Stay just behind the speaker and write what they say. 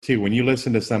too. When you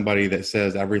listen to somebody that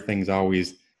says everything's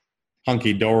always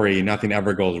hunky-dory, nothing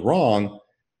ever goes wrong,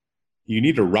 you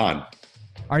need to run.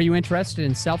 Are you interested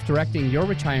in self-directing your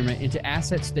retirement into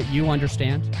assets that you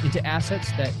understand, into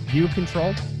assets that you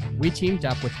control? We teamed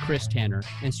up with Chris Tanner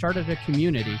and started a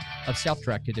community of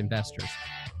self-directed investors.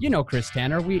 You know Chris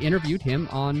Tanner. We interviewed him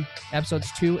on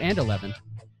episodes 2 and 11.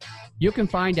 You can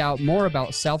find out more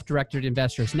about Self-Directed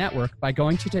Investors Network by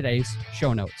going to today's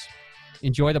show notes.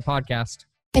 Enjoy the podcast.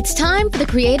 It's time for the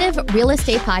Creative Real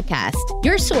Estate Podcast,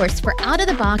 your source for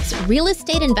out-of-the-box real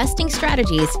estate investing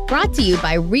strategies, brought to you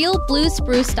by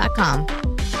realbluespruce.com.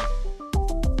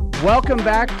 Welcome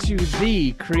back to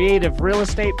the Creative Real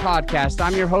Estate Podcast.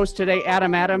 I'm your host today,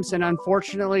 Adam Adams, and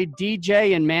unfortunately,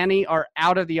 DJ and Manny are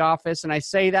out of the office, and I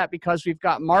say that because we've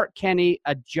got Mark Kenny,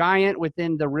 a giant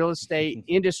within the real estate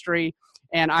industry,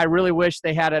 and I really wish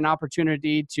they had an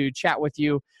opportunity to chat with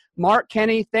you. Mark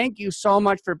Kenny, thank you so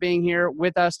much for being here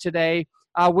with us today.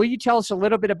 Will you tell us a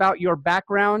little bit about your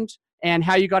background and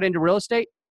how you got into real estate?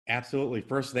 Absolutely.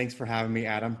 First, thanks for having me,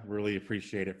 Adam. Really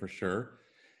appreciate it for sure.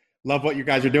 Love what you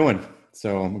guys are doing.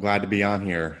 So I'm glad to be on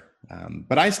here.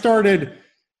 But I started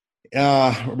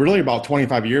really about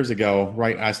 25 years ago,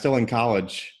 right? I was still in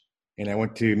college and I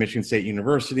went to Michigan State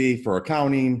University for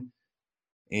accounting.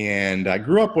 And I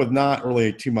grew up with not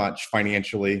really too much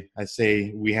financially. I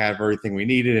say we have everything we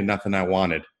needed and nothing I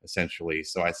wanted, essentially.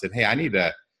 So I said, hey, I need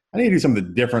to do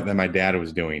something different than my dad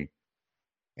was doing.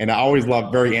 And I always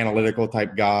loved, very analytical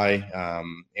type guy.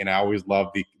 And I always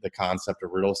loved the concept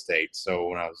of real estate. So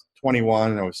when I was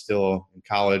 21, I was still in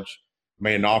college,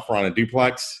 made an offer on a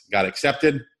duplex, got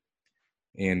accepted,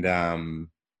 and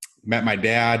met my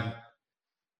dad.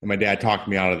 And my dad talked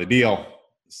me out of the deal.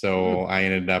 So I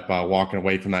ended up walking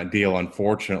away from that deal,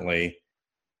 unfortunately.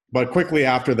 But quickly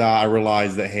after that, I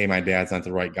realized that, hey, my dad's not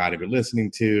the right guy to be listening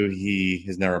to. He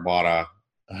has never bought a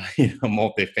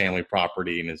multifamily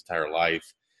property in his entire life.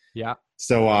 Yeah.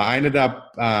 So I ended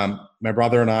up, my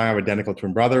brother and I have an identical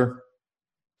twin brother.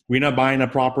 We ended up buying a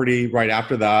property right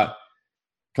after that.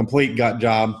 Complete gut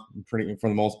job, for the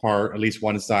most part, at least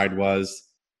one side was.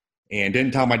 And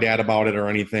didn't tell my dad about it or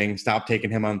anything. Stopped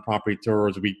taking him on property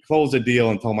tours. We closed the deal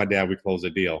and told my dad we closed the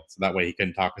deal. So that way he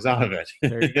couldn't talk us out of it.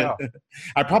 There you go.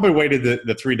 I probably waited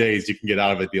the 3 days you can get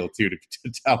out of a deal too to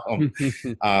tell him.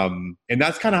 And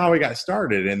that's kind of how we got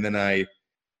started. And then I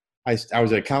was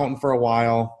an accountant for a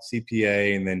while,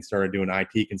 CPA, and then started doing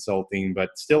IT consulting, but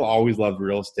still always loved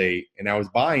real estate. And I was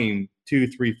buying 2,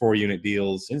 3, 4 unit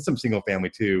deals and some single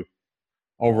family too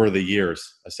over the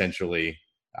years, essentially.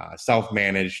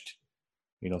 Self-managed.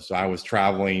 So I was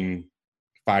traveling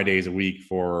 5 days a week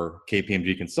for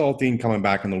KPMG Consulting, coming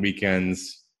back on the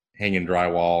weekends, hanging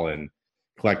drywall and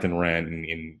collecting rent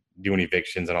and doing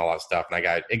evictions and all that stuff. And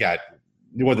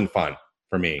it wasn't fun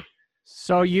for me.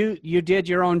 So you did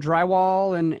your own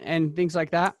drywall and things like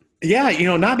that? Yeah.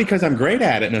 Not because I'm great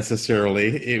at it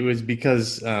necessarily. It was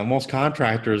because most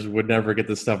contractors would never get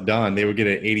this stuff done. They would get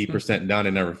it 80% done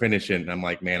and never finish it. And I'm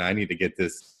like, man, I need to get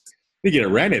this. To get it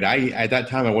rented. At that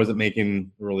time I wasn't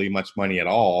making really much money at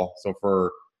all. So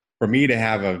for me to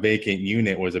have a vacant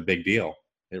unit was a big deal.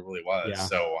 It really was. Yeah.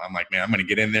 So I'm like, man, I'm going to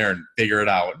get in there and figure it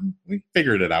out. And we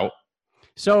figured it out.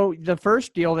 So the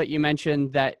first deal that you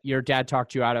mentioned that your dad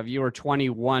talked you out of, you were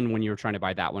 21 when you were trying to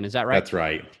buy that one. Is that right? That's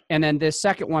right. And then this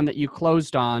second one that you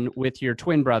closed on with your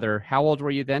twin brother, how old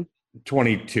were you then?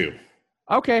 22.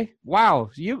 Okay. Wow.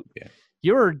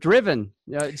 You were driven.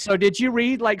 So did you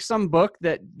read like some book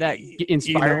that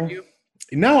inspired you?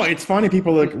 No, it's funny.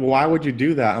 People are like, well, why would you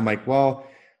do that? I'm like, well,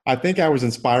 I think I was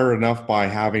inspired enough by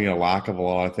having a lack of a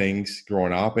lot of things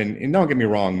growing up. And don't get me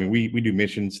wrong. I mean, we do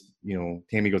missions,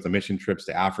 Tammy goes on mission trips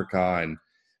to Africa and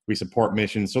we support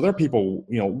missions. So there are people,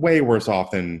 way worse off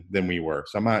than we were.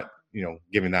 So I'm not,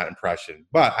 giving that impression.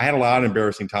 But I had a lot of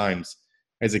embarrassing times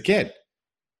as a kid,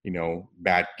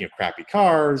 bad, crappy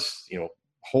cars,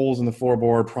 holes in the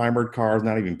floorboard, primered cars,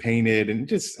 not even painted.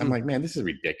 And I'm like, man, this is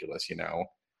ridiculous,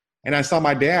 And I saw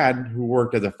my dad, who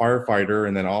worked as a firefighter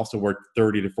and then also worked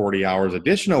 30 to 40 hours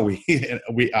additional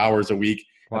hours a week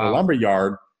at a lumber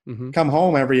yard, come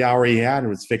home every hour he had and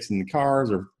was fixing the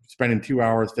cars or spending 2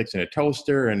 hours fixing a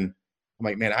toaster. And I'm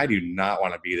like, man, I do not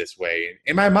want to be this way.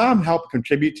 And my mom helped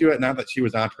contribute to it. Not that she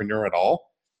was an entrepreneur at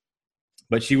all,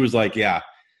 but she was like, yeah,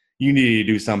 you need to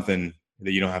do something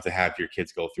that you don't have to have your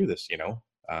kids go through this,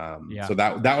 So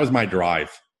that was my drive.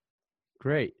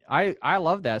 Great. I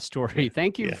love that story.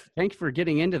 Thank you. Yeah. Thank you for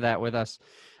getting into that with us.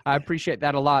 I appreciate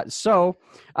that a lot. So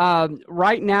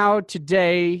right now,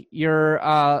 today, you're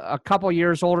a couple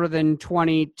years older than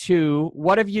 22.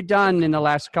 What have you done in the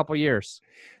last couple years?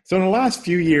 So in the last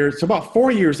few years, so about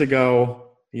 4 years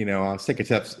ago, I'll take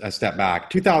a step back.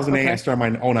 2008, Okay. I started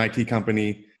my own IT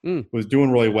company, Mm. was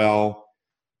doing really well,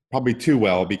 probably too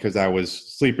well because I was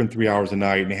sleeping 3 hours a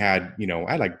night and I had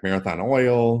like Marathon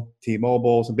Oil,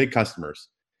 T-Mobile, some big customers,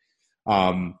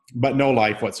 but no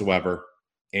life whatsoever.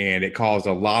 And it caused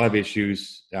a lot of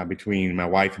issues between my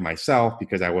wife and myself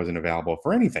because I wasn't available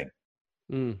for anything.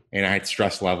 Mm. And I had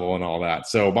stress level and all that.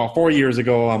 So about 4 years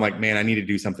ago, I'm like, man, I need to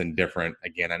do something different.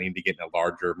 Again, I need to get in a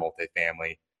larger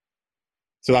multifamily.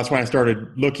 So that's when I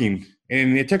started looking,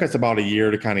 and it took us about a year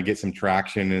to kind of get some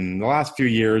traction. And the last few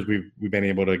years, we've been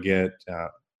able to get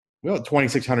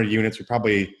 2,600 units.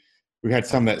 We had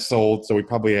some that sold, so we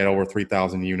probably had over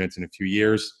 3,000 units in a few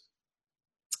years.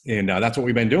 And that's what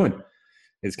we've been doing,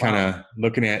 is kind of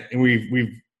looking at, and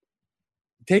we've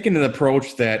taken an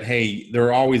approach that, hey, there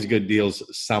are always good deals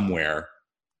somewhere.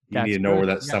 You need to know where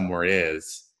that somewhere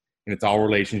is, and it's all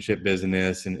relationship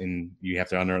business, and you have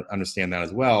to understand that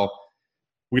as well.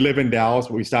 We live in Dallas,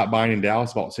 but we stopped buying in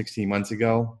Dallas about 16 months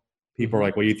ago. People are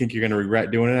like, well, you think you're going to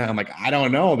regret doing it? I'm like, I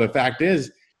don't know. The fact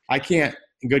is, I can't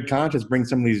in good conscience bring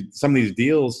some of these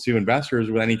deals to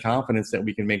investors with any confidence that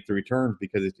we can make the returns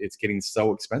because it's getting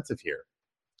so expensive here.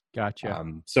 Gotcha.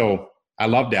 So I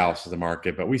love Dallas as a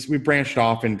market, but we branched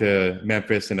off into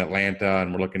Memphis and Atlanta,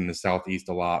 and we're looking in the Southeast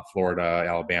a lot, Florida,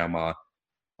 Alabama,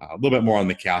 a little bit more on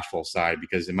the cash flow side,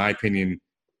 because in my opinion,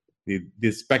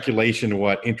 the speculation of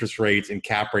what interest rates and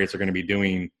cap rates are going to be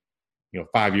doing,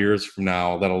 5 years from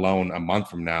now, let alone a month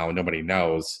from now, nobody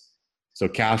knows. So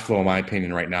cash flow, in my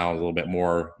opinion, right now is a little bit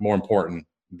more important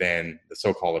than the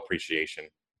so-called appreciation.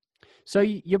 So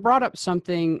you brought up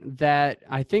something that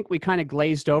I think we kind of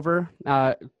glazed over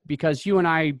because you and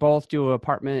I both do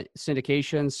apartment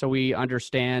syndication, so we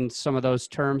understand some of those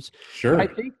terms. Sure. But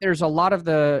I think there's a lot of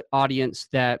the audience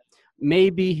that may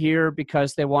be here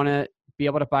because they want to be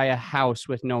able to buy a house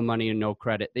with no money and no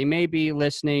credit. They may be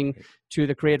listening to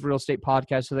the Creative Real Estate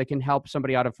Podcast so they can help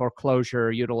somebody out of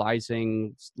foreclosure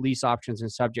utilizing lease options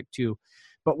and subject to.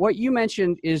 But what you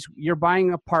mentioned is you're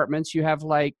buying apartments.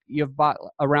 You've bought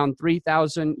around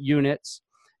 3,000 units,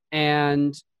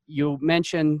 and you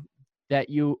mentioned that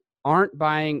you aren't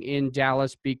buying in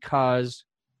Dallas because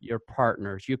you're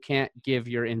partners. You can't give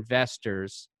your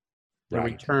investors the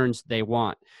returns they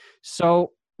want.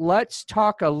 So let's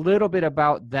talk a little bit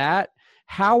about that.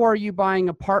 How are you buying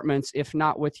apartments if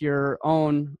not with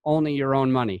only your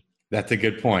own money? That's a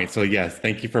good point. So yes,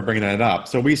 thank you for bringing that up.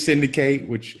 So we syndicate,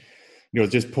 which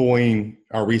just pulling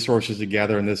our resources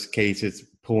together. In this case, it's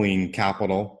pulling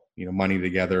capital, money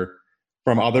together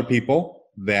from other people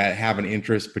that have an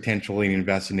interest potentially in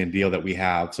investing in a deal that we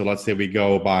have. So let's say we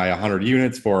go buy 100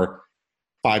 units for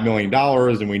 $5 million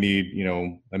and we need,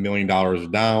 $1 million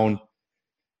down.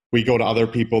 We go to other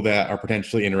people that are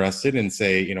potentially interested and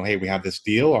say, hey, we have this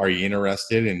deal. Are you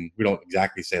interested? And we don't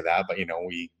exactly say that, but,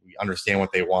 we understand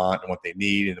what they want and what they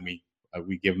need. And then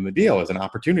we give them the deal as an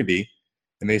opportunity.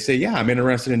 And they say, yeah, I'm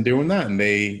interested in doing that. And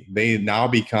they now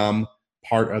become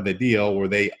part of the deal where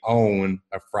they own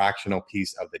a fractional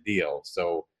piece of the deal.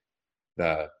 So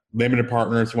the limited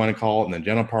partners, you want to call it, and the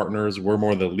general partners, we're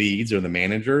more the leads or the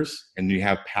managers. And you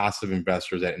have passive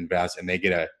investors that invest and they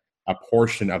get a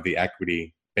portion of the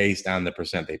equity based on the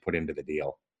percent they put into the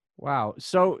deal. Wow.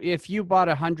 So if you bought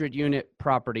a 100-unit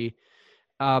property,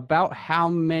 about how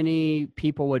many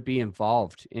people would be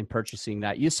involved in purchasing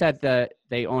that? You said that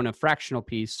they own a fractional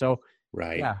piece. So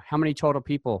yeah, how many total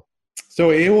people? So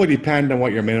it will depend on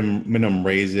what your minimum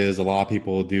raise is. A lot of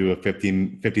people do a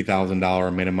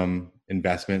 $50,000 minimum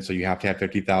investment. So you have to have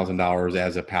 $50,000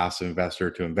 as a passive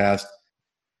investor to invest.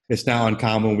 It's not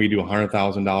uncommon. We do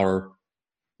 $100,000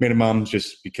 minimums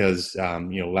just because,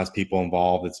 less people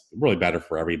involved. It's really better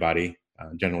for everybody,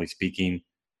 generally speaking.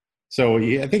 So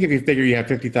I think if you figure you have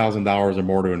 $50,000 or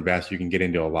more to invest, you can get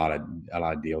into a lot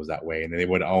of deals that way. And they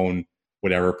would own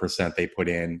whatever percent they put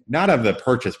in, not of the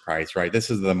purchase price, right? This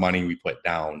is the money we put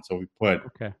down. So we put,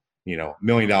 $1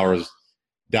 million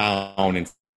down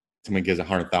and someone gives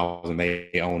 $100,000,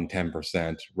 they own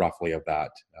 10% roughly of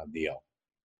that deal.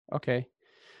 Okay.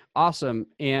 Awesome.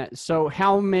 And so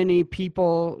how many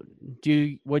people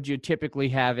would you typically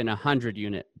have in a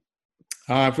 100-unit?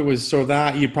 If it was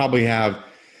that, you'd probably have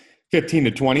 15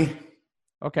 to 20.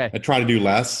 Okay. I try to do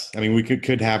less. I mean, we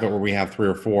could have it where we have 3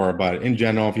 or 4, but in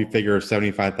general, if you figure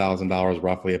 $75,000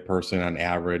 roughly a person on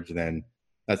average, then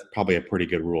that's probably a pretty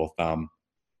good rule of thumb.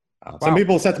 Some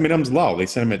people set the minimums low. They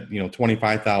set them at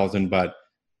 25,000, but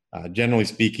generally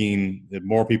speaking, the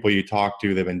more people you talk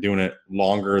to, they've been doing it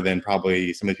longer than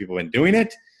probably some of the people have been doing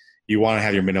it. You want to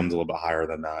have your minimums a little bit higher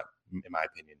than that, in my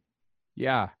opinion.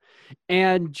 Yeah.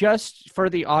 And just for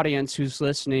the audience who's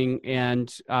listening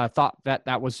and thought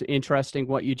that was interesting,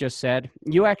 what you just said,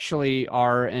 you actually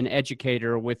are an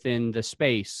educator within the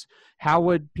space. How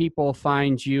would people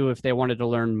find you if they wanted to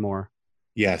learn more?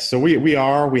 Yes. So we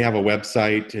have a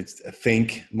website. It's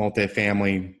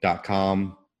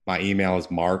thinkmultifamily.com. My email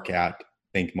is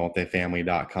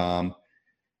mark@thinkmultifamily.com.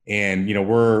 And,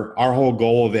 our whole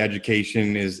goal of the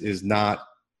education is not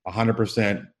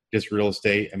 100% just real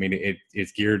estate. I mean,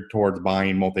 it's geared towards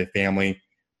buying multifamily,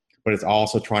 but it's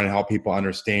also trying to help people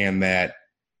understand that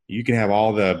you can have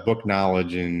all the book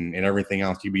knowledge and everything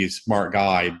else. You be a smart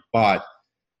guy, but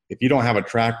if you don't have a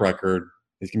track record,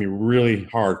 it's going to be really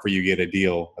hard for you to get a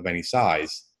deal of any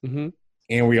size. Mm-hmm.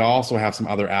 And we also have some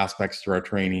other aspects to our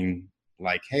training,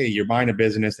 like, hey, you're buying a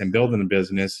business and building a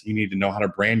business. You need to know how to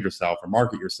brand yourself or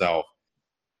market yourself.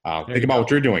 Think about what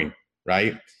you're doing,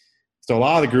 right? So a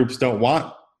lot of the groups don't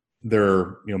want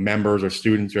their members or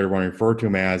students, or everyone refer to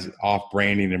them as, off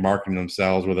branding and marketing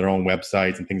themselves with their own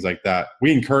websites and things like that.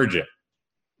 We encourage it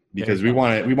because we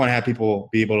want to have people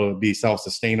be able to be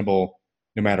self-sustainable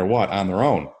no matter what on their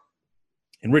own.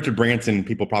 And Richard Branson,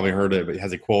 people probably heard it, but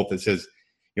has a quote that says,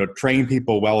 train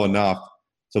people well enough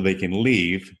so they can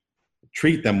leave,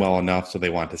 treat them well enough so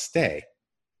they want to stay.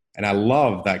 And I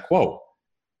love that quote.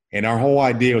 And our whole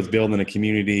idea was building a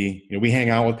community. We hang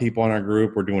out with people in our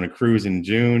group. We're doing a cruise in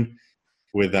June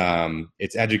with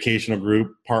it's educational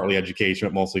group, partly education,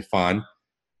 but mostly fun.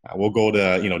 We'll go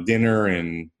to dinner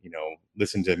and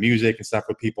listen to music and stuff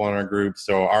with people in our group.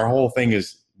 So our whole thing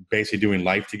is basically doing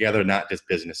life together, not just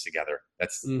business together.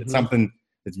 It's something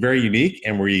that's very unique,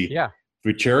 and we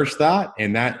cherish that,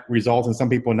 and that results in some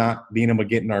people not being able to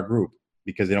get in our group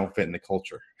because they don't fit in the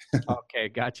culture. Okay,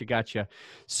 gotcha.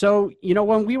 So,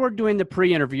 when we were doing the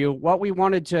pre-interview, what we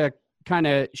wanted to kind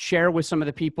of share with some of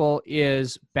the people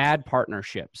is bad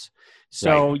partnerships.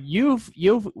 So you've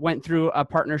went through a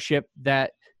partnership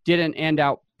that didn't end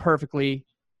out perfectly,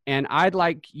 and I'd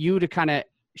like you to kind of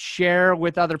share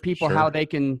with other people how they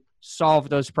can solve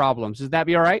those problems. Does that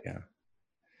be all right?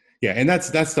 Yeah. And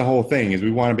that's the whole thing, is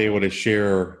we want to be able to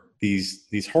share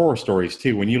these horror stories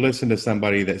too. When you listen to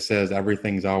somebody that says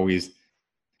everything's always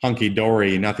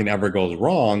hunky-dory, nothing ever goes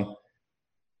wrong,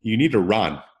 you need to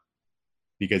run.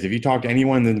 Because if you talk to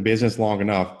anyone in the business long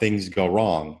enough, things go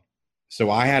wrong.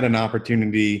 So I had an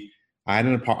opportunity. I had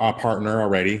a partner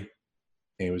already.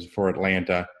 It was for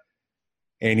Atlanta.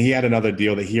 And he had another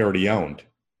deal that he already owned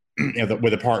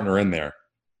with a partner in there.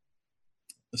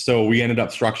 So we ended up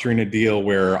structuring a deal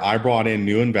where I brought in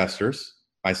new investors,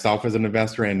 myself as an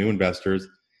investor and new investors.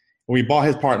 And we bought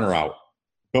his partner out,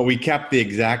 but we kept the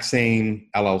exact same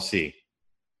LLC,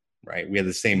 right? We had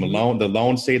the same loan. The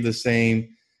loan stayed the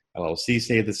same. LLC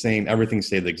stayed the same. Everything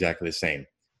stayed exactly the same.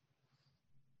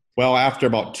 Well, after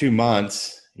about 2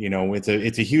 months,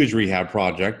 it's a huge rehab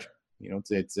project.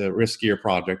 It's a riskier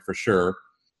project for sure.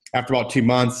 After about 2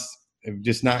 months of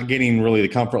just not getting really the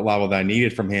comfort level that I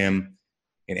needed from him,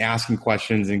 and asking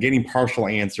questions and getting partial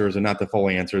answers and not the full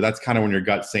answer, that's kind of when your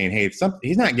gut's saying, hey,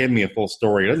 he's not giving me a full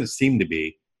story. It doesn't seem to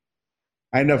be.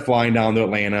 I ended up flying down to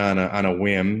Atlanta on a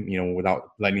whim, without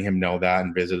letting him know that,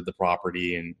 and visited the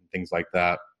property and things like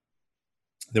that.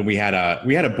 Then we had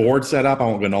a board set up. I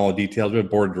won't go into all the details. We had a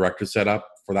board of directors set up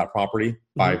for that property,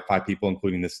 five people,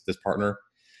 including this partner.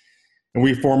 And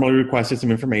we formally requested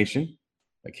some information.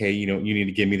 Like, hey, you need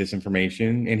to give me this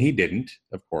information. And he didn't,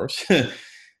 of course.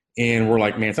 And we're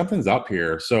like, man, something's up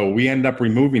here. So we ended up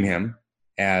removing him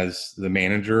as the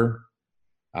manager.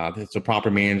 So proper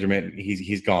management,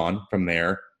 he's gone from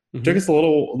there. Mm-hmm. Took us a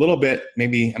little bit,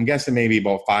 I'm guessing maybe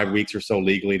about 5 weeks or so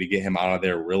legally to get him out of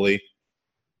there, really.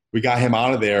 We got him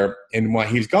out of there. And when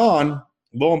he's gone,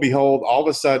 lo and behold, all of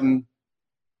a sudden,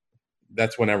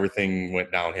 that's when everything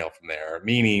went downhill from there.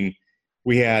 Meaning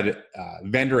we had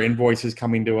vendor invoices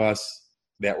coming to us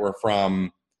that were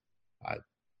from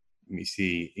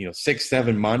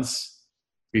 6-7 months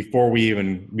before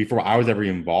I was ever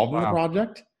involved in the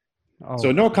project. Oh.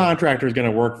 So no contractor is going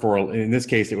to work for, in this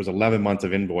case, it was 11 months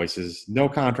of invoices. No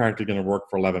contractor is going to work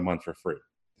for 11 months for free.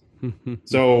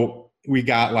 So we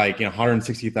got like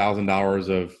 $160,000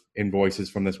 of invoices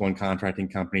from this one contracting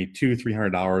company,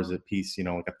 $200-$300 a piece, like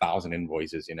 1,000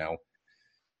 invoices,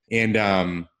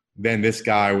 And then this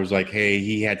guy was like, hey,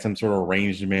 he had some sort of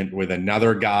arrangement with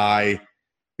another guy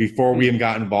before we even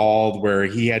got involved, where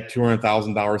he had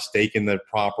 $200,000 stake in the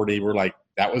property. We're like,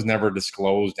 that was never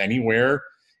disclosed anywhere.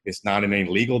 It's not in any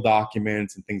legal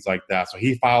documents and things like that. So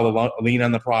he filed a lien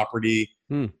on the property,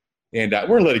 and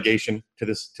we're in litigation to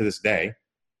this day.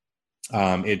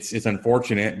 It's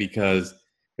unfortunate because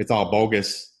it's all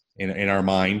bogus in our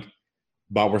mind,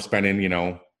 but we're spending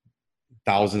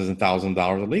thousands and thousands of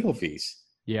dollars of legal fees.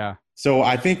 Yeah. So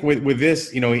I think with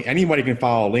this, anybody can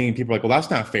file a lien. People are like, well, that's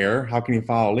not fair. How can you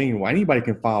file a lien? Well, anybody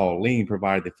can file a lien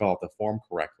provided they fill out the form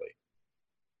correctly.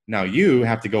 Now you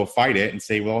have to go fight it and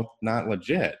say, well, it's not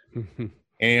legit.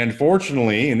 And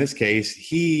unfortunately, in this case,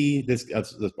 this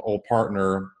old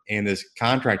partner and this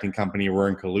contracting company were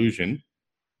in collusion,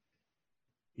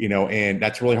 and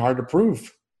that's really hard to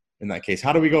prove in that case.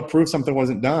 How do we go prove something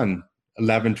wasn't done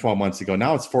 11, 12 months ago?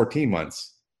 Now it's 14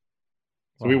 months.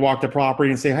 So we walk the property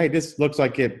and say, hey, this looks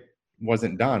like it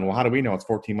wasn't done. Well, how do we know it's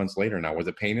 14 months later now? Was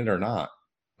it painted or not?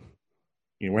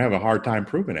 We have a hard time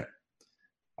proving it.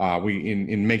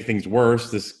 In make things worse,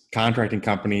 this contracting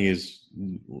company is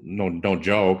no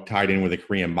joke, tied in with the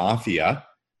Korean mafia,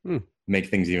 make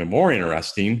things even more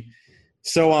interesting.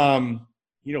 So,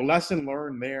 lesson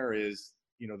learned there is,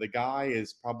 the guy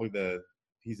is probably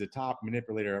he's the top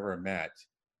manipulator I ever met.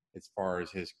 As far as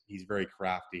he's very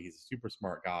crafty. He's a super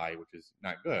smart guy, which is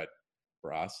not good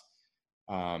for us.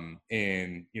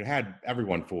 And had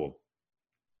everyone fooled.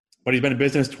 But he's been in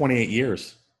business 28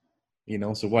 years.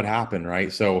 So what happened,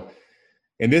 right? So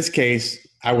in this case,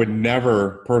 I would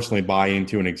never personally buy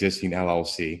into an existing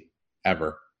LLC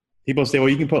ever. People say, well,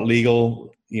 you can put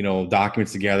legal,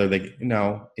 documents together.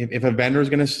 If a vendor is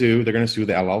going to sue, they're going to sue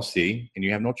the LLC, and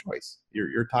you have no choice.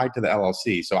 You're tied to the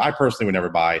LLC. So I personally would never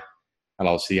buy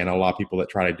LLC. I know a lot of people that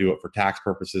try to do it for tax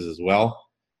purposes as well.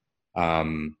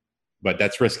 But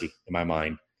that's risky in my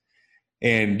mind.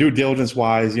 And due diligence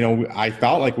wise, I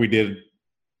felt like we did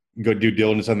good due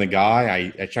diligence on the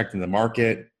guy. I checked in the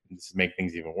market. This to make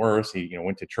things even worse. He,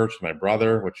 went to church with my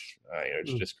brother, which it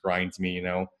just grinds me,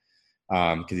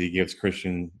 because he gives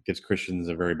Christians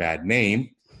a very bad name.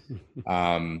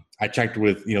 I checked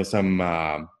with,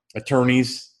 some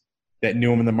attorneys that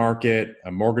knew him in the market,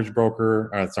 a mortgage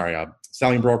broker, a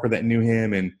selling broker that knew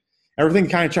him, and everything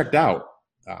kind of checked out.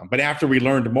 But after we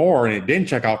learned more and it didn't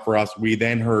check out for us, we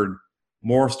then heard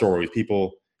more stories.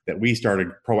 People that we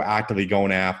started proactively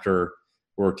going after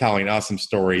were telling us some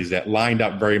stories that lined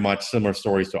up very much similar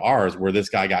stories to ours, where this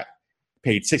guy got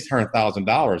paid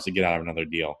 $600,000 to get out of another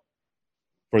deal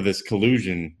for this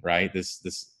collusion, right? This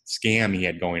scam he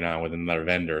had going on with another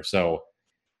vendor. So,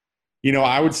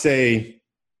 I would say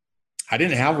I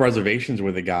didn't have reservations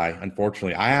with the guy.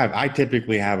 Unfortunately, I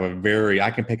typically have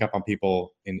I can pick up on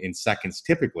people in seconds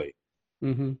typically,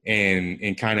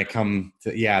 and kind of come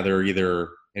to, they're either,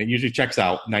 and it usually checks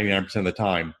out 99% of the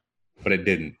time, but it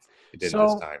didn't. It didn't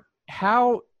this time.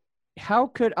 How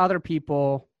could other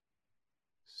people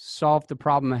solve the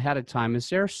problem ahead of time? Is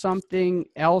there something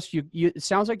else it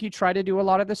sounds like you try to do a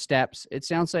lot of the steps. It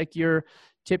sounds like you're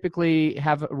typically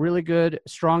have a really good,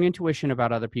 strong intuition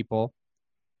about other people.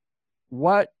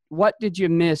 What did you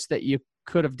miss that you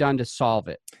could have done to solve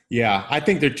it? Yeah, I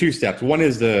think there are two steps. One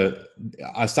is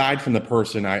aside from the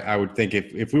person, I would think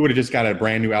if we would have just got a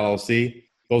brand new LLC,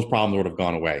 those problems would have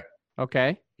gone away.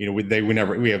 Okay. We have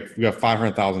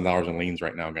 $500,000 in liens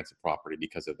right now against the property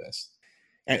because of this.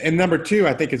 And number two,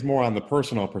 I think is more on the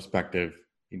personal perspective.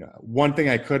 One thing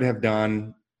I could have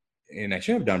done, and I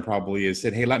should have done probably, is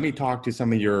said, hey, let me talk to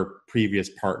some of your previous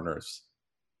partners.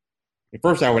 At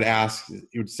first, I would ask,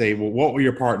 you would say, well, what will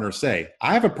your partners say?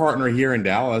 I have a partner here in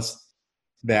Dallas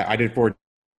that I did 4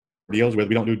 deals with.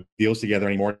 We don't do deals together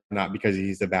anymore, not because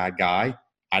he's a bad guy.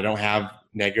 I don't have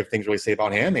negative things really to say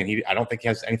about him, and I don't think he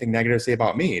has anything negative to say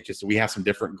about me. It's just we have some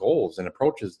different goals and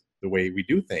approaches the way we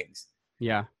do things.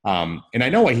 Yeah. And I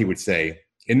know what he would say.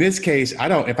 In this case,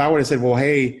 if I would have said, well,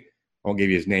 hey, I won't give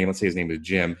you his name. Let's say his name is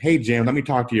Jim. Hey, Jim, let me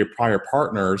talk to your prior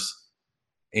partners,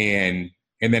 and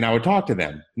then I would talk to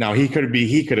them. Now he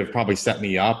could have probably set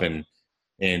me up and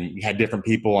had different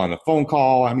people on the phone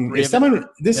call. I mean,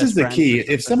 this is the key.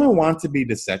 If someone wants to be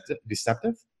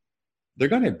deceptive, they're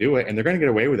going to do it, and they're going to get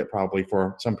away with it probably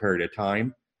for some period of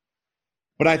time.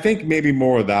 But I think maybe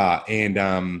more of that. And,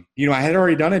 I had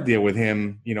already done a deal with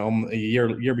him, a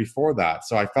year before that.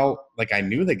 So I felt like I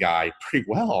knew the guy pretty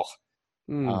well.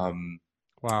 Wow.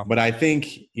 But I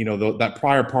think, that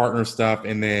prior partner stuff.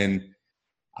 And then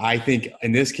I think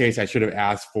in this case, I should have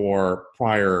asked for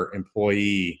prior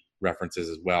employee references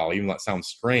as well, even though that sounds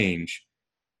strange,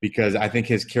 because I think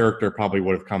his character probably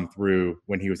would have come through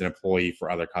when he was an employee for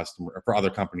other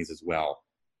companies as well.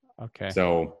 Okay.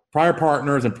 So prior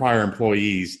partners and prior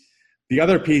employees. The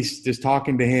other piece, just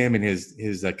talking to him, and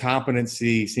his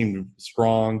competency seemed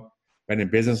strong. Been in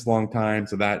business a long time,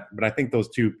 but I think those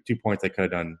two points I could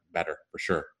have done better for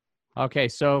sure. Okay,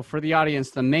 so for the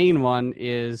audience, the main one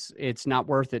is it's not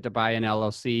worth it to buy an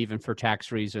LLC, even for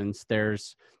tax reasons.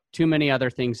 There's too many other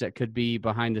things that could be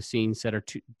behind the scenes that are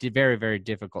very, very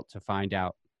difficult to find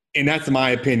out. And that's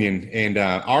my opinion. And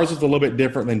ours was a little bit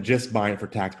different than just buying it for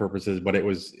tax purposes, but it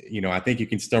was, I think you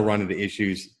can still run into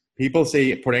issues. People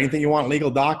say put anything you want in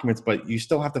legal documents, but you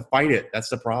still have to fight it. That's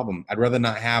the problem. I'd rather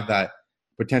not have that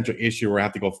potential issue where I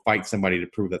have to go fight somebody to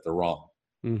prove that they're wrong.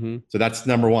 Mm-hmm. So that's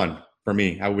number one for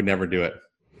me. I would never do it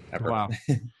ever. Wow.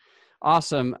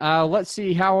 Awesome. Let's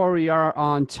see how we are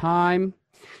on time.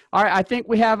 All right, I think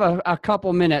we have a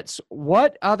couple minutes.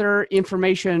 What other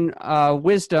information,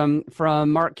 wisdom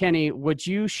from Mark Kenney would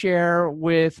you share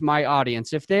with my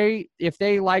audience? If they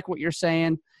like what you're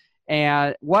saying,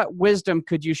 and what wisdom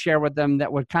could you share with them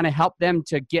that would kind of help them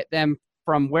to get them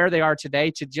from where they are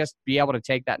today to just be able to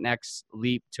take that next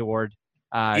leap toward?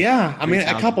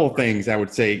 A couple of things I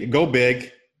would say. Go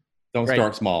big. Don't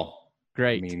start small.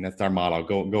 Great. I mean, that's our motto.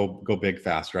 Go big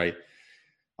fast, right?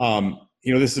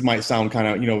 This might sound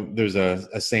kind of, there's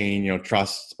a saying,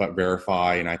 trust but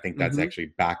verify, and I think that's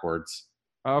actually backwards.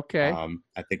 Okay.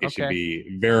 I think it should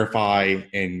be verify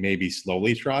and maybe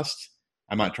slowly trust.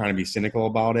 I'm not trying to be cynical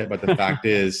about it, but the fact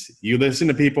is, you listen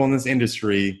to people in this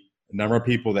industry, a number of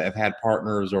people that have had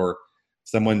partners or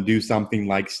someone do something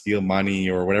like steal money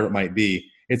or whatever it might be.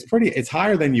 It's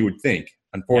higher than you would think,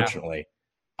 unfortunately. Yeah.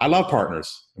 I love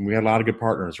partners, and we had a lot of good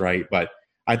partners, right? But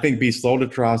I think be slow to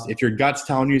trust. If your gut's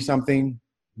telling you something,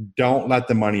 don't let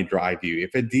the money drive you.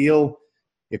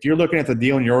 If you're looking at the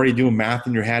deal and you're already doing math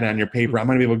in your head on your paper, I'm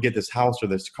going to be able to get this house or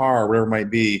this car or whatever it might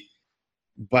be,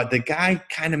 but the guy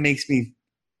kind of makes me,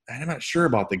 I'm not sure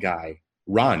about the guy.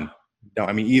 Run.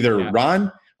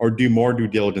 Run or do more due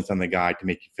diligence on the guy to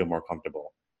make you feel more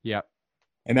comfortable. Yeah.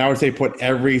 And I would say put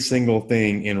every single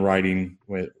thing in writing,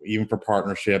 even for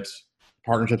partnerships.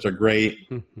 Partnerships are great.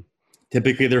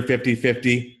 Typically, they're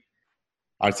 50-50.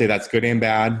 I would say that's good and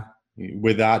bad.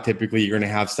 With that, typically, you're going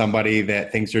to have somebody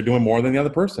that thinks you're doing more than the other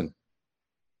person.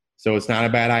 So it's not a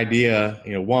bad idea.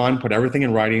 One, put everything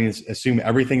in writing, assume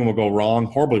everything will go wrong,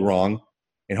 horribly wrong,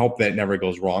 and hope that it never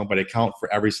goes wrong, but account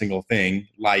for every single thing.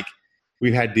 Like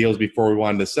we've had deals before we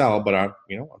wanted to sell, but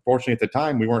unfortunately at the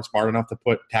time, we weren't smart enough to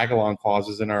put tag-along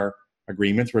clauses in our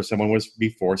agreements where someone was be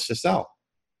forced to sell.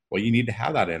 Well, you need to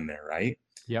have that in there, right?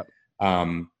 Yep.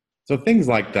 So things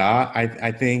like that,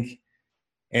 I think,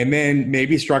 and then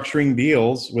maybe structuring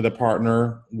deals with a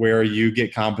partner where you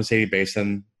get compensated based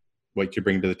on what you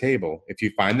bring to the table. If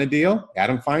you find the deal,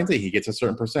 Adam finds it, he gets a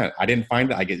certain percent. I didn't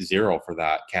find it, I get 0 for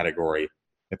that category.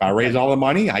 If I raise all the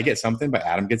money, I get something, but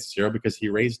Adam gets 0 because he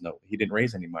didn't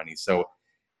raise any money. So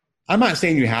I'm not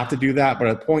saying you have to do that, but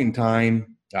at a point in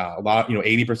time,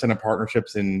 80% of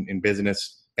partnerships in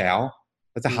business fail.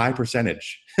 That's a high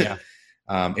percentage. Yeah.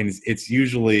 And it's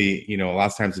usually, a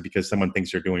lot of times it's because someone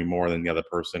thinks you're doing more than the other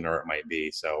person, or it might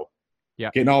be. So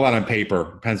getting all that on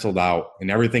paper, penciled out,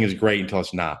 and everything is great until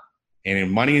it's not. And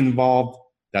in money involved,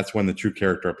 that's when the true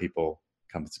character of people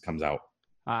comes out.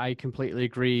 I completely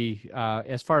agree.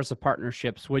 As far as the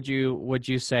partnerships, would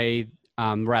you say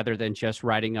rather than just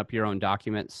writing up your own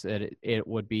documents, that it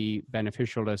would be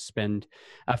beneficial to spend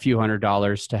a few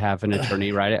 $100s to have an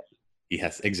attorney write it?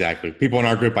 Yes, exactly. People in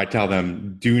our group, I tell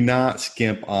them, do not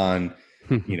skimp on,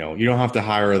 you don't have to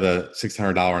hire the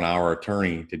 $600 an hour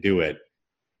attorney to do it.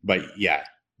 But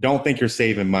don't think you're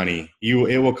saving money.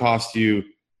 It will cost you,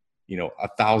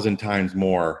 1,000 times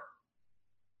more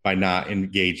by not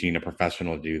engaging a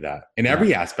professional to do that in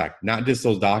every aspect, not just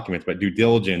those documents, but due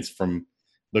diligence from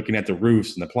looking at the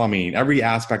roofs and the plumbing, every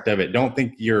aspect of it. Don't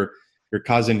think your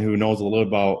cousin who knows a little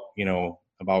about,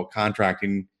 about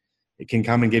contracting, it can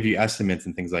come and give you estimates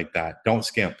and things like that. Don't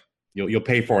skimp. You'll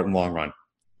pay for it in the long run.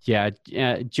 Yeah.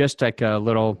 Just like a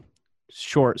little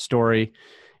short story.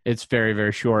 It's very,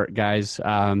 very short, guys.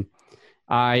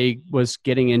 I was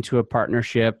getting into a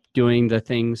partnership, doing the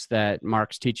things that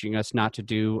Mark's teaching us not to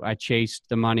do. I chased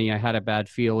the money. I had a bad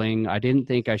feeling. I didn't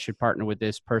think I should partner with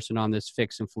this person on this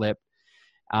fix and flip.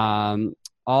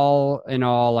 All in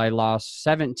all, I lost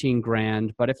 17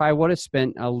 grand. But if I would have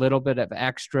spent a little bit of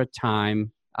extra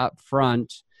time up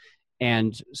front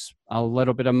and a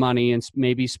little bit of money and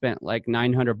maybe spent like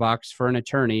 $900 for an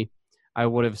attorney, I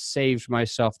would have saved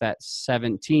myself that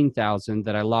 17,000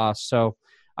 that I lost. So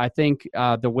I think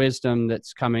the wisdom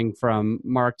that's coming from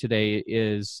Mark today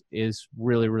is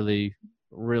really, really,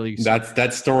 really.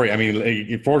 That story. I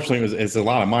mean, fortunately, it's a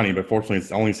lot of money, but fortunately,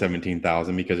 it's only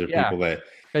 17,000 because of people that.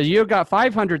 Because you've got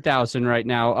 500,000 right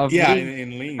now of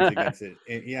in liens against it.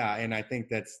 And I think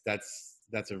that's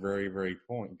a very, very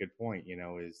good point.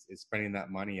 Is spending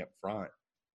that money up front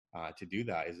to do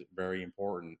that is very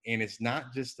important. And it's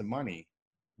not just the money.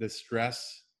 The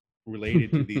stress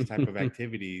related to these type of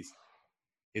activities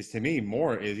is, to me,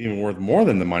 is even worth more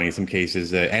than the money in some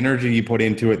cases. The energy you put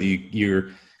into it,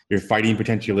 you're fighting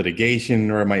potential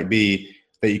litigation, or it might be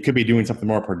that you could be doing something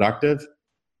more productive.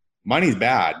 Money's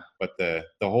bad, but the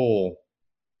whole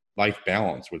life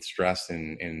balance with stress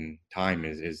and time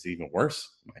is even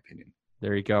worse, in my opinion.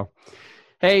 There you go.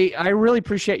 Hey, I really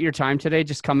appreciate your time today,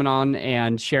 just coming on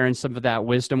and sharing some of that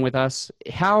wisdom with us.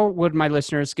 How would my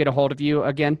listeners get a hold of you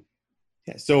again?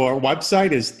 Yeah, so our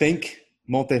website is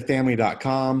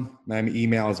thinkmultifamily.com. My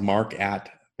email is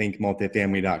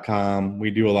mark@thinkmultifamily.com. We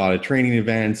do a lot of training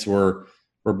events. We're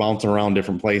bouncing around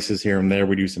different places here and there.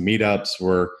 We do some meetups.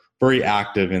 We're very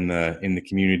active in the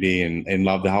community and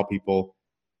love to help people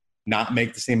not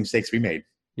make the same mistakes we made.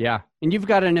 Yeah. And you've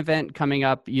got an event coming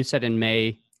up, you said in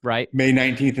May, right? May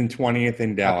 19th and 20th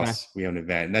in Dallas. Okay. We have an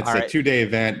event. And that's a 2-day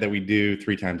event that we do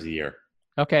 3 times a year.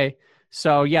 Okay.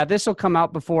 So yeah, this will come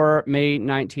out before May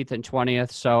 19th and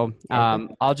 20th. So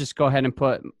I'll just go ahead and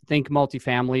put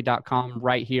thinkmultifamily.com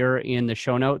right here in the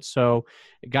show notes. So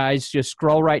guys, just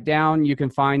scroll right down. You can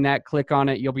find that, click on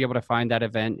it. You'll be able to find that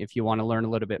event if you want to learn a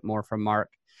little bit more from Mark.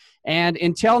 And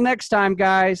until next time,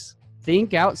 guys,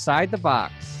 think outside the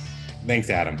box.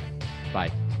 Thanks, Adam.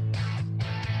 Bye.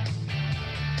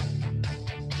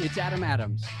 It's Adam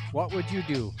Adams. What would you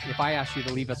do if I asked you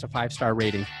to leave us a 5-star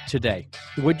rating today?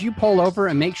 Would you pull over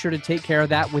and make sure to take care of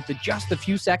that with just the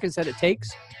few seconds that it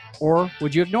takes? Or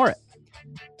would you ignore it?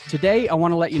 Today, I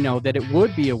want to let you know that it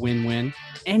would be a win-win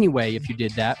anyway if you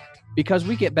did that, because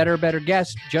we get better and better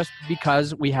guests just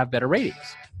because we have better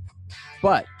ratings.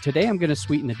 But today, I'm going to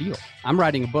sweeten the deal. I'm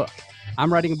writing a book.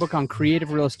 I'm writing a book on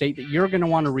creative real estate that you're going to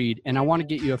want to read, and I want to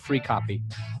get you a free copy.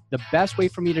 The best way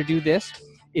for me to do this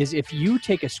is if you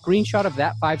take a screenshot of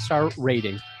that 5-star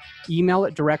rating, email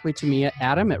it directly to me at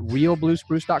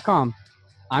adam@realbluespruce.com.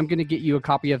 I'm going to get you a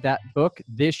copy of that book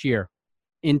this year.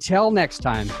 Until next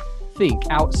time, think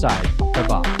outside the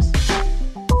box.